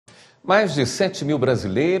Mais de 7 mil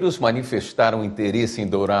brasileiros manifestaram interesse em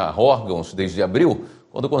doar órgãos desde abril,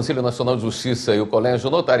 quando o Conselho Nacional de Justiça e o Colégio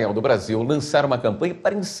Notarial do Brasil lançaram uma campanha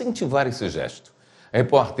para incentivar esse gesto. A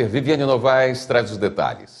repórter Viviane Novaes traz os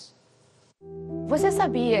detalhes. Você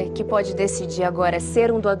sabia que pode decidir agora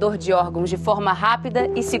ser um doador de órgãos de forma rápida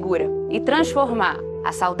e segura e transformar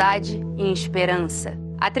a saudade em esperança,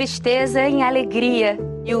 a tristeza em alegria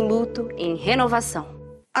e o luto em renovação?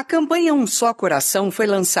 A campanha Um Só Coração foi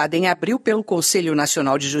lançada em abril pelo Conselho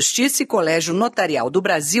Nacional de Justiça e Colégio Notarial do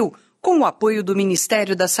Brasil, com o apoio do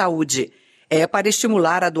Ministério da Saúde. É para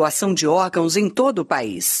estimular a doação de órgãos em todo o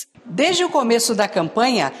país. Desde o começo da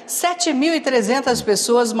campanha, 7.300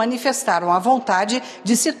 pessoas manifestaram a vontade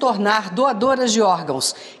de se tornar doadoras de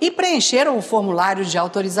órgãos e preencheram o formulário de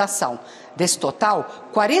autorização. Desse total,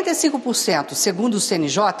 45%, segundo o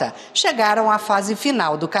CNJ, chegaram à fase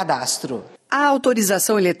final do cadastro. A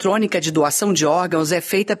autorização eletrônica de doação de órgãos é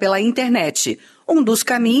feita pela internet. Um dos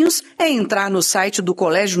caminhos é entrar no site do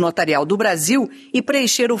Colégio Notarial do Brasil e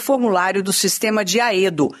preencher o formulário do sistema de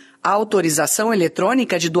AEDO, a autorização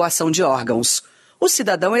eletrônica de doação de órgãos. O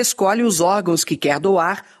cidadão escolhe os órgãos que quer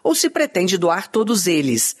doar ou se pretende doar todos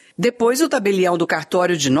eles. Depois, o tabelião do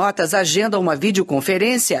cartório de notas agenda uma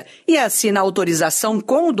videoconferência e assina a autorização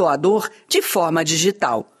com o doador de forma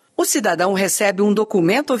digital. O cidadão recebe um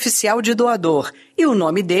documento oficial de doador e o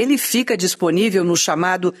nome dele fica disponível no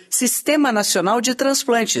chamado Sistema Nacional de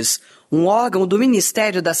Transplantes, um órgão do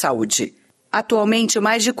Ministério da Saúde. Atualmente,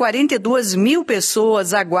 mais de 42 mil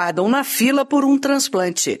pessoas aguardam na fila por um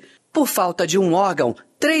transplante. Por falta de um órgão,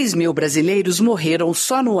 3 mil brasileiros morreram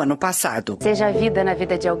só no ano passado. Seja a vida na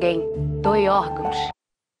vida de alguém, doe órgãos.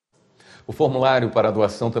 O formulário para a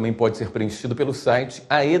doação também pode ser preenchido pelo site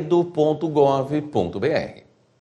aedo.gov.br.